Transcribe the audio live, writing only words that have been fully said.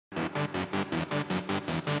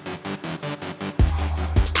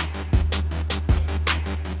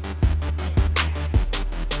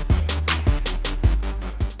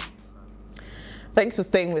Thanks for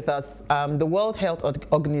staying with us. The World Health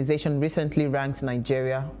Organization recently ranked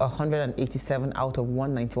Nigeria 187 out of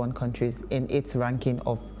 191 countries in its ranking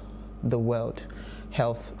of the world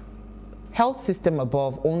health system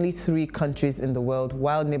above only 3 countries in the world,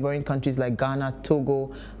 while neighboring countries like Ghana,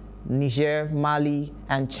 Togo, Niger, Mali,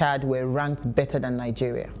 and Chad were ranked better than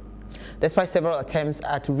Nigeria. Despite several attempts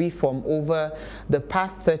at reform over the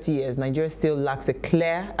past 30 years, Nigeria still lacks a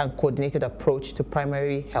clear and coordinated approach to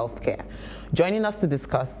primary health care. Joining us to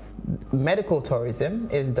discuss medical tourism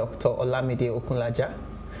is Dr. Olamide Ogunlaja,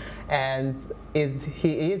 and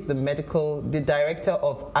he is the Director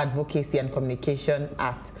of Advocacy and Communication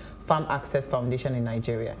at Pharmaccess Foundation in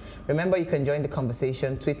Nigeria. Remember, you can join the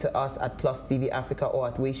conversation, tweet to us at +TV Africa or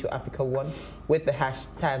at Wayshow Africa 1 with the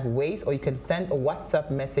hashtag Ways, or you can send a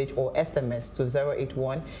WhatsApp message or SMS to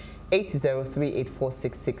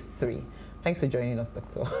 081-803-84663. Thanks for joining us,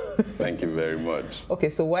 Doctor. Thank you very much. Okay,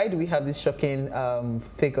 so why do we have these shocking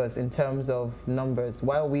figures in terms of numbers?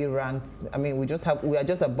 Why are we ranked? I mean, we are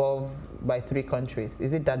just above by 3 countries.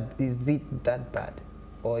 Is it that bad,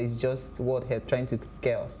 or is just World Health trying to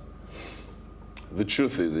scare us? The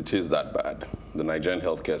truth is, it is that bad. The Nigerian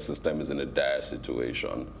healthcare system is in a dire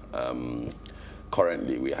situation.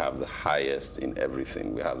 Currently, we have the highest in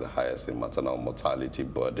everything. We have the highest in maternal mortality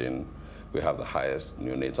burden. We have the highest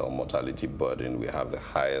neonatal mortality burden. We have the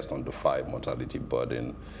highest under 5 mortality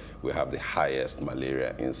burden. We have the highest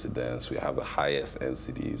malaria incidence. We have the highest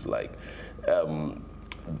NCDs. Like,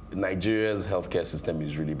 Nigeria's healthcare system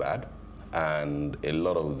is really bad. And a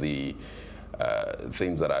lot of the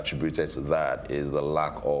things that are attributed to that is the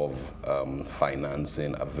lack of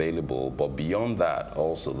financing available, but beyond that,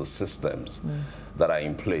 also the systems that are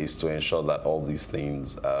in place to ensure that all these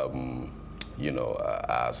things, are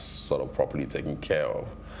sort of properly taken care of.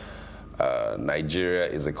 Nigeria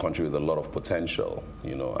is a country with a lot of potential,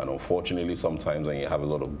 and unfortunately sometimes when you have a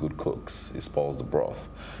lot of good cooks, it spoils the broth.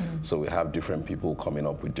 So we have different people coming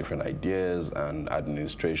up with different ideas, and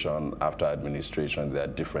administration after administration, there are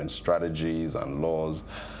different strategies and laws.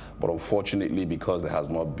 But unfortunately, because there has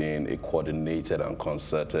not been a coordinated and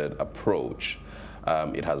concerted approach,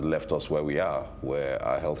 it has left us where we are, where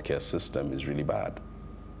our healthcare system is really bad.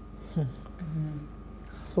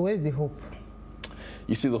 So where's the hope?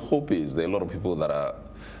 You see, the hope is there are a lot of people that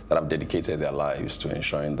have dedicated their lives to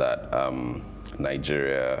ensuring that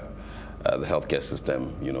Nigeria, the healthcare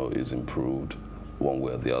system, is improved one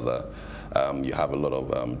way or the other. You have a lot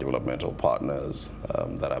of developmental partners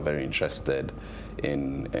that are very interested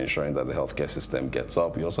in ensuring that the healthcare system gets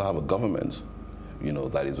up. You also have a government,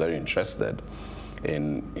 that is very interested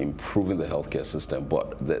in improving the healthcare system,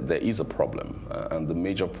 but there is a problem, and the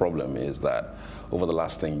major problem is that over the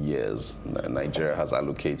last 10 years, Nigeria has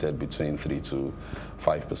allocated between 3 to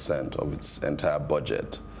 5% of its entire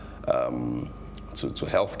budget to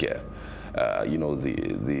healthcare.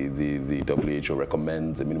 The WHO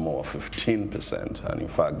recommends a minimum of 15%, and in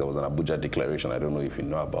fact, there was an Abuja declaration. I don't know if you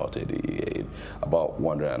know about it. About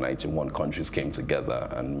 191 countries came together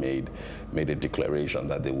and made a declaration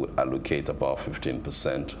that they would allocate about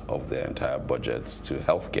 15% of their entire budgets to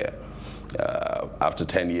healthcare. After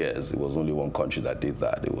 10 years, it was only 1 country that did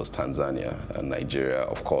that. It was Tanzania. And Nigeria,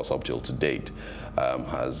 of course, up till to date,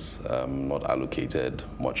 has not allocated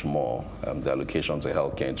much more. The allocation to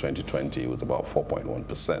healthcare in 2020 was about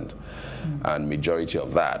 4.1%. And majority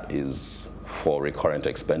of that is for recurrent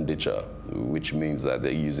expenditure, which means that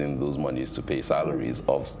they're using those monies to pay salaries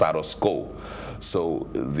of status quo. So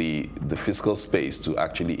the fiscal space to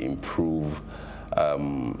actually improve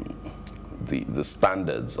the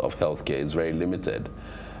standards of healthcare is very limited.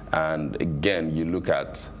 And again, you look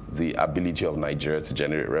at the ability of Nigeria to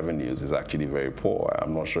generate revenues is actually very poor.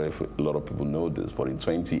 I'm not sure if a lot of people know this, but in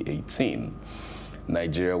 2018,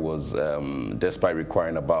 Nigeria was, despite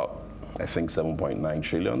requiring about, I think, 7.9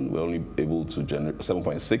 trillion, we're only able to generate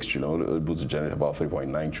 7.6 trillion, we're able to generate about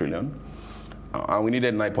 3.9 trillion. And we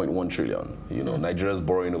needed 9.1 trillion. Nigeria's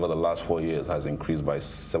borrowing over the last 4 years has increased by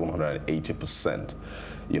 780%.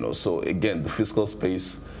 So again, the fiscal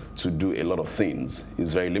space to do a lot of things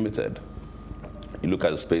is very limited. You look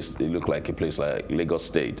at a space, it look like a place like Lagos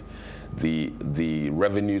State. The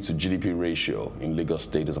revenue to GDP ratio in Lagos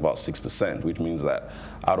State is about 6%, which means that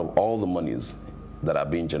out of all the monies that are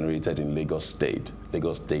being generated in Lagos State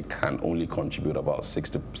can only contribute about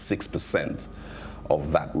 6%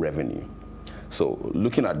 of that revenue. So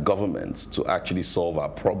looking at governments to actually solve our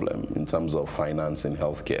problem in terms of financing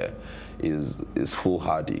healthcare is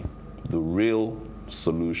foolhardy. The real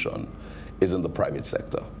solution is in the private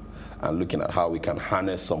sector, and looking at how we can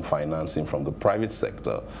harness some financing from the private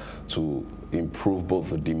sector to improve both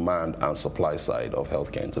the demand and supply side of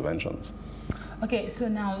healthcare interventions. Okay, so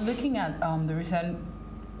now looking at the recent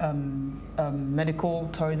medical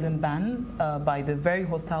tourism ban by the very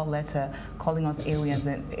hostile letter calling us aliens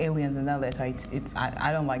in that letter,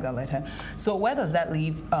 I don't like that letter. So where does that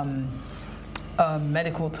leave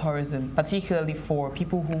medical tourism, particularly for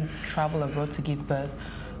people who travel abroad to give birth?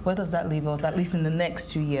 Where does that leave us, at least in the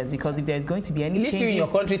next 2 years? Because if there's going to be any changes... It leaves you in your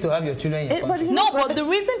country to have your children in your country. No, but the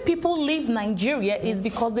reason people leave Nigeria is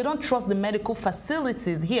because they don't trust the medical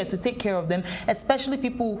facilities here to take care of them, especially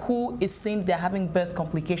people who it seems they're having birth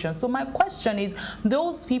complications. So my question is,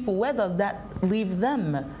 those people, where does that leave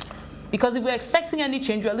them? Because if we're expecting any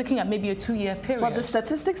change, we're looking at maybe a 2-year period. But the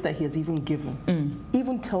statistics that he has even given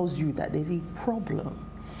even tells you that there's a problem.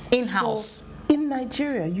 In-house. So, in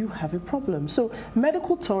Nigeria, you have a problem. So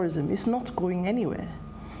medical tourism is not going anywhere.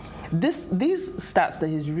 These stats that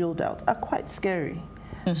he's reeled out are quite scary.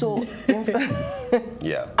 So,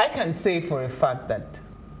 yeah, I can say for a fact that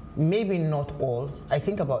maybe not all. I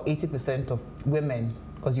think about 80% of women,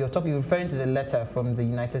 because you're referring to the letter from the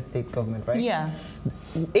United States government, right? Yeah.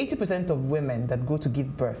 80% of women that go to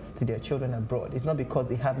give birth to their children abroad is not because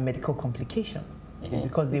they have medical complications. It's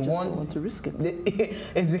because they just want don't want to risk it.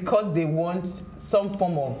 It's because they want some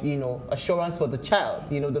form of, assurance for the child,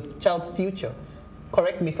 the child's future.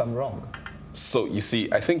 Correct me if I'm wrong. So, you see,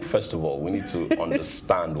 I think, first of all, we need to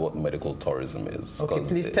understand what medical tourism is. Okay,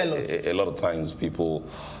 please tell us. A lot of times people,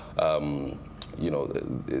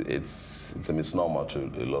 it's a misnomer to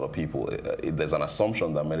a lot of people. There's an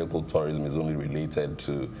assumption that medical tourism is only related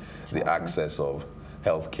to the access of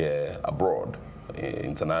healthcare abroad.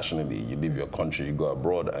 Internationally, you leave your country, you go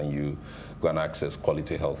abroad, and you go and access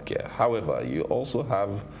quality healthcare. However, you also have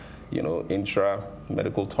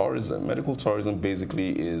intra-medical tourism. Medical tourism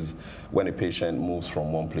basically is when a patient moves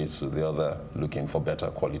from one place to the other looking for better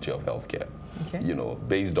quality of healthcare. Okay.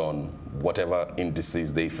 Based on whatever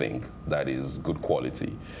indices they think that is good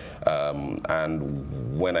quality.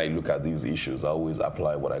 And when I look at these issues, I always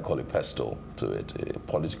apply what I call a PESTO to it,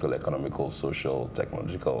 political, economical, social,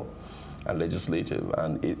 technological, and legislative,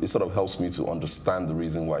 and it sort of helps me to understand the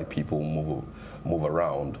reason why people move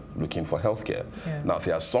around looking for healthcare. Yeah. Now,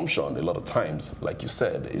 the assumption a lot of times, like you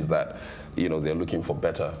said, is that they're looking for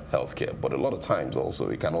better healthcare, but a lot of times also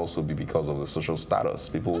it can also be because of the social status.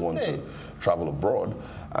 People want to travel abroad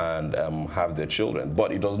and have their children,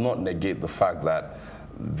 but it does not negate the fact that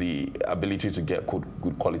the ability to get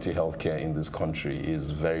good quality healthcare in this country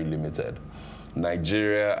is very limited.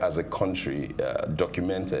 Nigeria as a country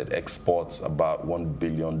documented exports about $1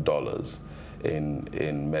 billion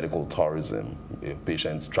in medical tourism,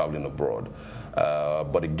 patients traveling abroad.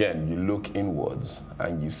 But again, you look inwards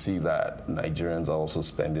and you see that Nigerians are also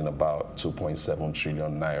spending about 2.7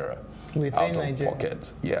 trillion naira out of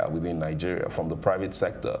pocket. Yeah, within Nigeria, from the private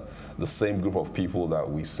sector. The same group of people that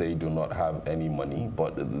we say do not have any money,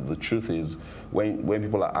 but the truth is, when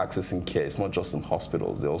people are accessing care, it's not just in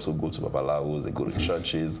hospitals. They also go to babalawos, they go to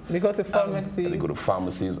churches. They go to pharmacies. They go to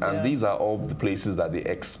pharmacies, and these are all the places that they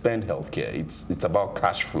expend healthcare. It's about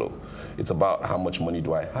cash flow. It's about how much money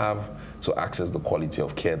do I have to access the quality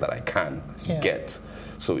of care that I can get.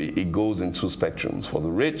 So it goes in two spectrums. For the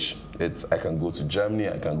rich, I can go to Germany,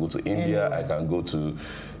 I can go to India, I can go to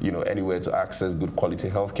anywhere to access good quality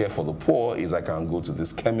healthcare. For the poor, I can go to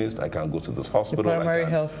this chemist, I can go to this hospital. The primary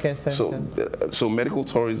healthcare centers. So medical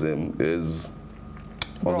tourism is...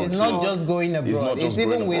 It's not just going abroad. It's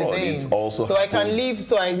even within. It's also so I can leave.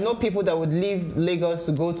 So I know people that would leave Lagos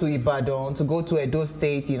to go to Ibadan, to go to Edo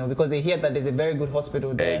State, because they hear that there's a very good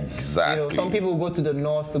hospital there. Exactly. Some people go to the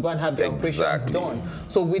north to go and have their operations done.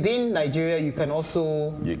 So within Nigeria, you can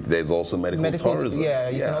also. There's also medical tourism. Yeah,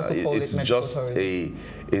 you can also call it medical tourism.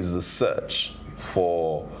 It's the search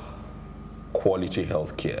for quality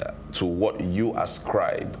healthcare to what you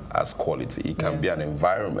ascribe as quality. It can be an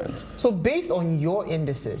environment. So based on your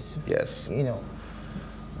indices, yes,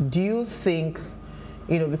 do you think,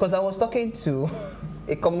 because I was talking to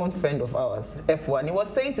a common friend of ours, F1, he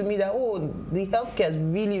was saying to me that, the healthcare has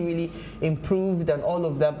really, really improved and all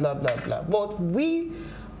of that, blah, blah, blah. But we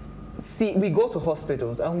go to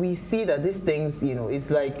hospitals and we see that these things, it's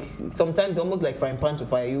like sometimes almost like frying pan to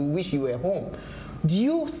fire. You wish you were home. Do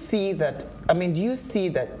you see that, do you see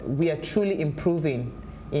that we are truly improving,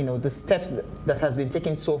 the steps that has been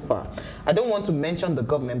taken so far? I don't want to mention the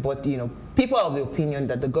government, but, people are of the opinion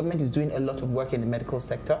that the government is doing a lot of work in the medical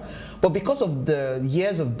sector. But because of the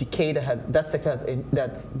years of decay that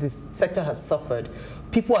this sector has suffered,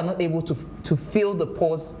 people are not able to feel the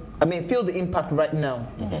pause, feel the impact right now.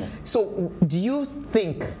 Mm-hmm. So do you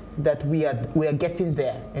think that we are getting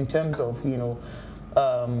there in terms of,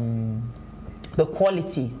 the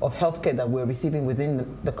quality of healthcare that we're receiving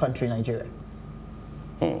within the country, Nigeria?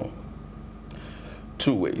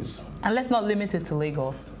 Two ways. And let's not limit it to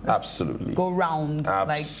Lagos. Let's Absolutely. go round.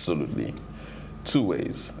 Absolutely. Two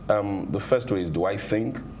ways. The first way is, do I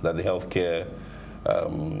think that the healthcare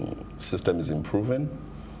system is improving?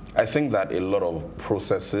 I think that a lot of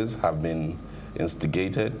processes have been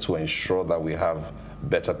instigated to ensure that we have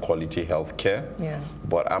better quality healthcare. Yeah.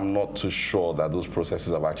 But I'm not too sure that those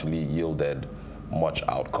processes have actually yielded much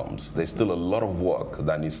outcomes. There's still a lot of work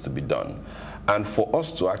that needs to be done. And for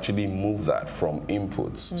us to actually move that from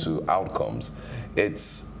inputs to outcomes,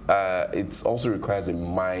 it's also requires a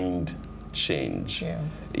mind change. Yeah.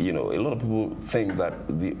 You know, a lot of people think that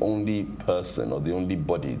the only person or the only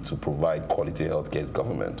body to provide quality healthcare is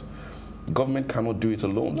government. Government cannot do it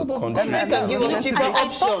alone. The country can give us cheaper I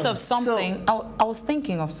thought options. of something. I was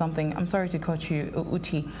thinking of something. I'm sorry to cut you,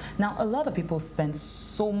 Uti. Now, a lot of people spend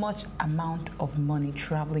so much amount of money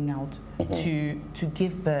traveling out to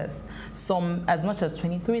give birth. Some as much as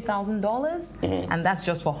 $23,000, and that's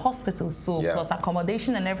just for hospitals. So plus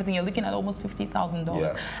accommodation and everything, you're looking at almost $50,000.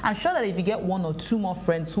 Yeah. I'm sure that if you get one or two more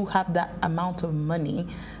friends who have that amount of money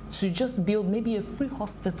to just build maybe a free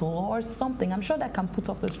hospital or something, I'm sure that can put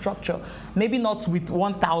up the structure. Maybe not with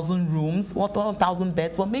 1,000 rooms, 1,000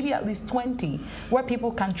 beds, but maybe at least 20, where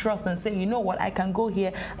people can trust and say, you know what, I can go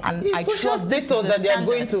here and I trust this is that they are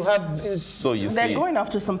going to have. So you They're see, going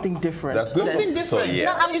after something different. That's good. Something different. So, yeah.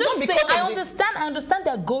 No, I'm It's just not saying, because of I understand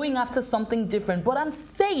they're going after something different, but I'm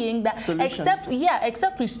saying that Solutions.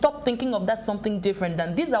 except we stop thinking of that something different,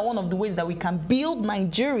 then these are one of the ways that we can build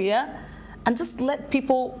Nigeria and just let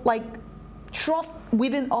people like trust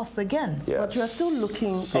within us again. Yes. But you are still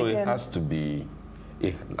looking So again. it has to be,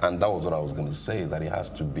 and that was what I was going to say, that it has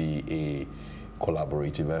to be a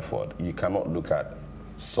collaborative effort. You cannot look at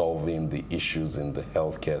solving the issues in the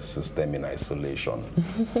healthcare system in isolation.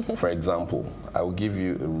 For example, I will give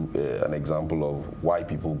you an example of why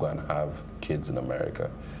people go and have kids in America.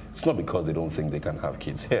 It's not because they don't think they can have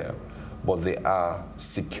kids here, but they are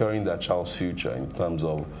securing their child's future in terms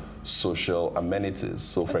of social amenities.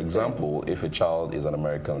 So for example, if a child is an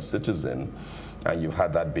American citizen and you've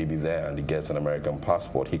had that baby there and he gets an American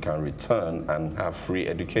passport, he can return and have free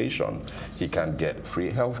education. He can get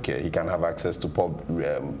free healthcare. He can have access to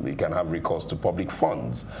he can have recourse to public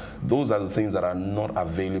funds. Those are the things that are not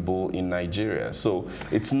available in Nigeria. So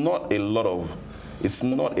it's not a lot of, it's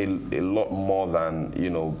not a lot more than,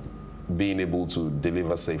 you know, being able to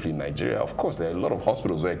deliver safely in Nigeria. Of course, there are a lot of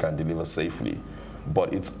hospitals where you can deliver safely,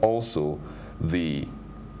 but it's also the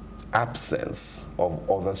absence of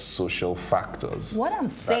other social factors. What I'm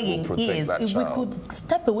saying is, if we could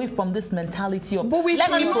step away from this mentality of... But we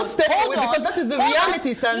cannot step away because that is the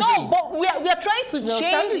reality, Sandy. No, but we are trying to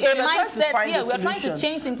change a mindset here. We are trying to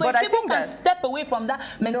change things. So if people can step away from that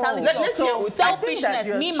mentality of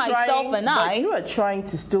selfishness, me, myself, and I... You are trying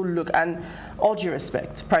to still look, and all due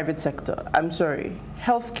respect, private sector, I'm sorry,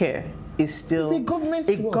 healthcare is still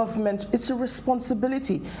it's a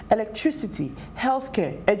responsibility. Electricity,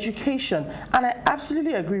 healthcare, education, and I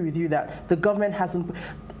absolutely agree with you that the government hasn't,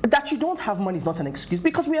 that you don't have money is not an excuse,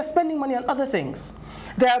 because we are spending money on other things.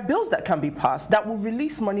 There are bills that can be passed that will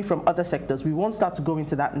release money from other sectors. We won't start to go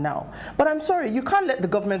into that now. But I'm sorry, you can't let the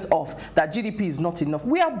government off that GDP is not enough.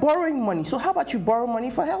 We are borrowing money. So how about you borrow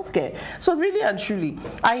money for healthcare? So really and truly,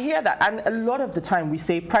 I hear that, and a lot of the time we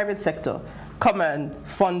say private sector, come and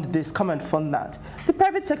fund this, come and fund that. The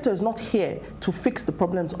private sector is not here to fix the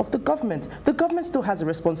problems of the government. The government still has a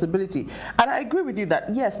responsibility. And I agree with you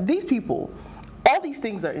that, yes, these people, all these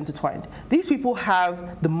things are intertwined. These people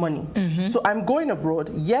have the money. So I'm going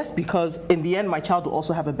abroad, yes, because in the end, my child will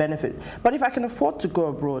also have a benefit. But if I can afford to go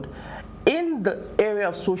abroad, in the area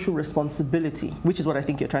of social responsibility, which is what I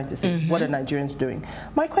think you're trying to say, what are Nigerians doing?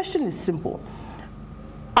 My question is simple.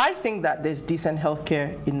 I think that there's decent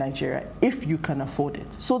healthcare in Nigeria if you can afford it.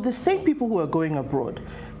 So the same people who are going abroad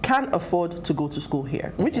can afford to go to school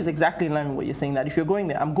here, which is exactly in line with what you're saying, that if you're going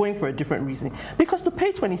there, I'm going for a different reason. Because to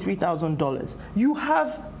pay $23,000, you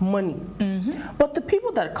have money. But the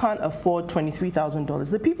people that can't afford $23,000,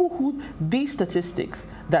 the people who these statistics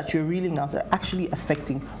that you're reeling out are actually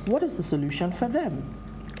affecting, what is the solution for them?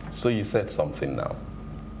 So you said something now.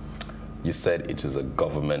 You said it is a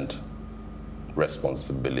government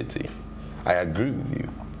responsibility. I agree with you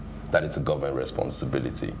that it's a government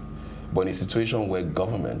responsibility. But in a situation where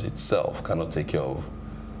government itself cannot take care of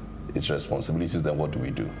its responsibilities, then what do we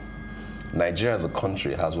do? Nigeria as a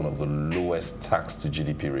country has one of the lowest tax to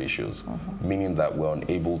GDP ratios, meaning that we're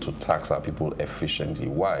unable to tax our people efficiently.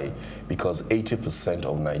 Why? Because 80%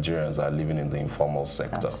 of Nigerians are living in the informal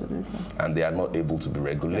sector. Absolutely. And they are not able to be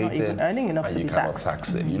regulated. They're not even earning enough and to you be cannot taxed.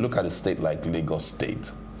 tax it. You look at a state like Lagos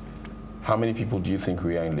State. How many people do you think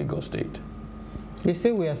we are in Lagos State? They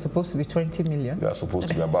say we are supposed to be 20 million. We are supposed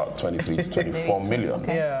to be about 23 to 24 million.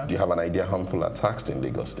 Okay. Yeah. Do you have an idea how many people are taxed in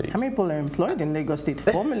Lagos State? How many people are employed in Lagos State?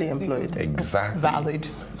 Formally employed. Exactly. Valid.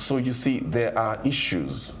 So you see, there are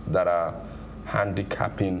issues that are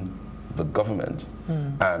handicapping the government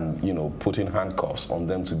and, you know, putting handcuffs on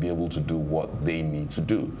them to be able to do what they need to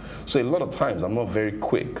do. So a lot of times, I'm not very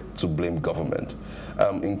quick to blame government.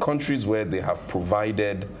 In countries where they have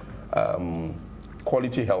provided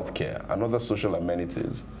quality health care and other social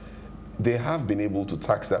amenities, they have been able to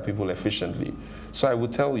tax their people efficiently. So I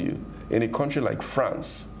would tell you, in a country like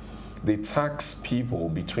France, they tax people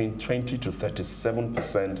between 20 to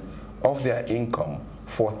 37% of their income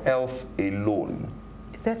for health alone.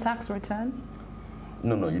 Is there tax return?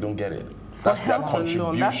 No, you don't get it. That's their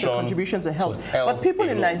contribution. That's the contribution to health. But people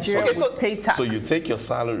in Nigeria would pay tax. So you take your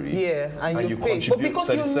salary, and you pay. contribute. But because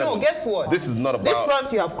 37. You know, guess what? This is not about this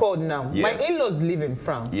France you have called now. Yes. My in-laws live in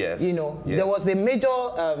France. Yes. You know, yes. There was a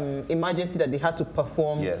major emergency that they had to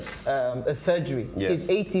perform yes. A surgery. Yes. He's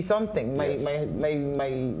 80 something. My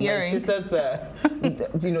sister's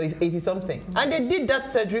you know, is 80 something, and they did that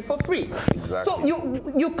surgery for free. Exactly. So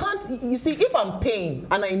you can't. You see, if I'm paying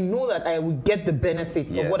and I know that I will get the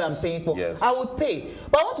benefits of what I'm paying for. Yes. I would pay.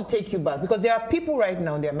 But I want to take you back because there are people right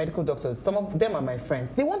now, they are medical doctors, some of them are my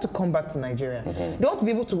friends. They want to come back to Nigeria. They want to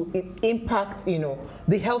be able to impact, you know,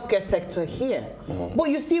 the healthcare sector here. But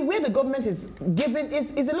you see, where the government is giving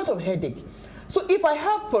is a lot of headache. So if I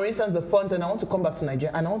have, for instance, the funds and I want to come back to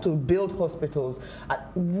Nigeria and I want to build hospitals,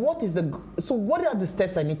 what are the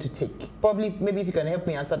steps I need to take? Probably, maybe if you can help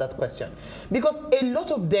me answer that question. Because a lot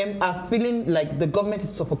of them are feeling like the government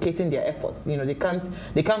is suffocating their efforts. You know, they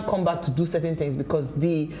can't come back to do certain things because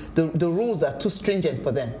the rules are too stringent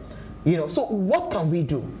for them. You know, so what can we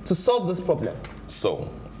do to solve this problem? So,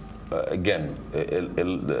 again,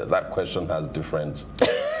 that question has different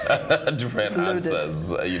different answers.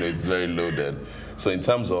 You know, it's very loaded. So in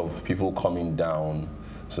terms of people coming down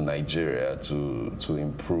to Nigeria to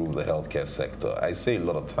improve the healthcare sector, I say a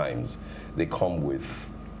lot of times they come with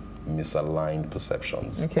misaligned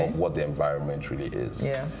perceptions of what the environment really is.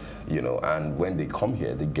 Yeah. You know, and when they come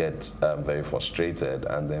here, they get very frustrated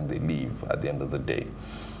and then they leave at the end of the day.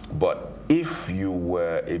 But if you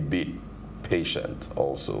were a bit patient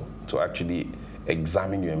also to actually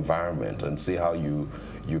examine your environment and see how you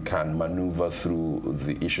can maneuver through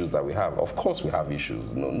the issues that we have. Of course we have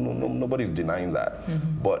issues. Nobody's denying that.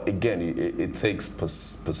 But again, it takes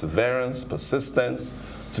perseverance, persistence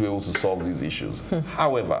to be able to solve these issues.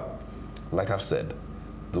 However, like I've said,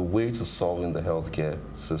 the way to solving the healthcare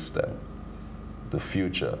system, the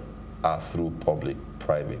future, are through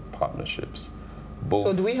public-private partnerships. Both.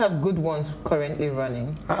 So do we have good ones currently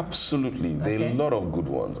running? Absolutely. There are a lot of good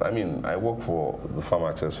ones. I mean, I work for the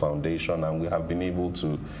Pharmaccess Foundation and we have been able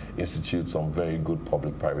to institute some very good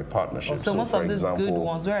public-private partnerships. So most of these good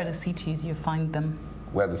ones, where are the cities you find them?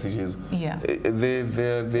 Where the cities? Yeah. They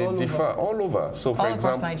differ all over. So for example,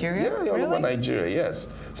 across Nigeria? Yeah, all over Nigeria, yes.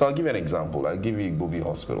 So I'll give you an example. I'll give you Igbobi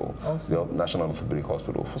Hospital, the National Orthopedic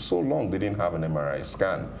Hospital. For so long, they didn't have an MRI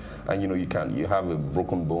scan. And you know, you have a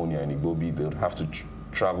broken bone here in Igbobi, they would have to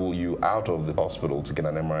travel you out of the hospital to get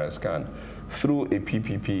an MRI scan. Through a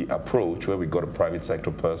PPP approach, where we got a private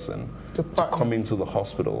sector person to come into the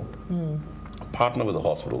hospital, partner with the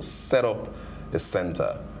hospital, set up a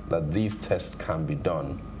center that these tests can be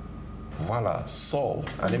done. Voila,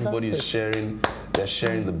 solved. And everybody is sharing, they're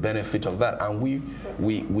sharing the benefit of that. And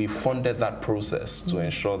we funded that process to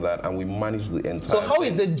ensure that, and we managed the entire So how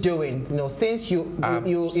is it doing? You know, since you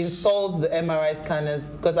installed the MRI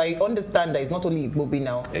scanners, because I understand that it's not only Igbobi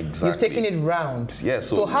now. Exactly. You've taken it round. Yeah,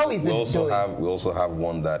 so how is it doing? We also have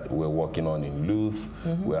one that we're working on in Luth.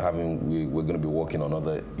 We're going to be working on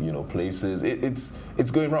other places.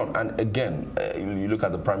 It's going around. And again, you look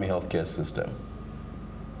at the primary healthcare system.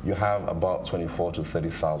 You have about 24 to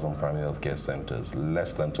 30,000 primary healthcare centers.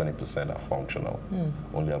 Less than 20% are functional.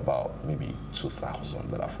 Only about maybe 2,000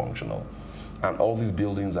 that are functional. And all these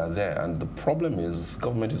buildings are there. And the problem is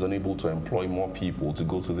government is unable to employ more people to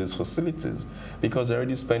go to these facilities because they're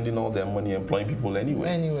already spending all their money employing people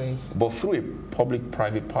anyway. But through a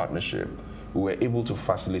public-private partnership, we were able to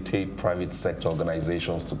facilitate private sector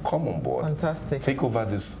organizations to come on board. Fantastic. Take over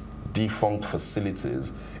these defunct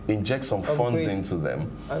facilities, inject some funds into them,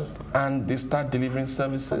 and they start delivering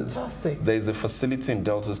services. Fantastic. There's a facility in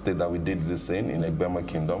Delta State that we did this in Egbema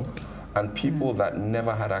Kingdom, and people that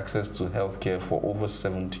never had access to healthcare for over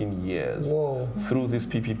 17 years through this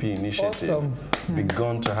PPP initiative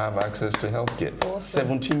begun to have access to healthcare.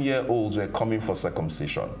 17-year-olds were coming for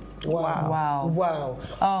circumcision. Wow.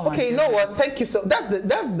 Oh, okay, you know what? Thank you so.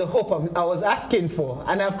 That's the hope I was asking for,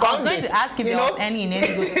 and I found it. I was going to ask if there was any in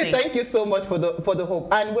Enugu State. Thank you so much for the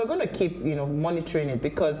hope, and we're going to keep monitoring it,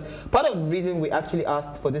 because part of the reason we actually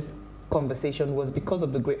asked for this conversation was because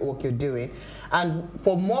of the great work you're doing, and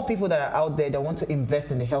for more people that are out there that want to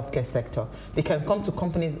invest in the healthcare sector, they can come to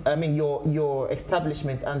companies, your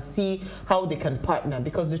establishments, and see how they can partner,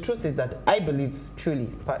 because the truth is that I believe truly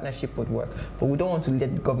partnership would work, but we don't want to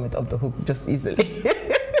let the government off the hook just easily.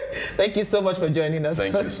 Thank you so much for joining us.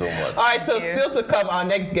 Thank you so much. All right, so still to come, our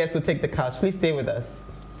next guest will take the couch. Please stay with us.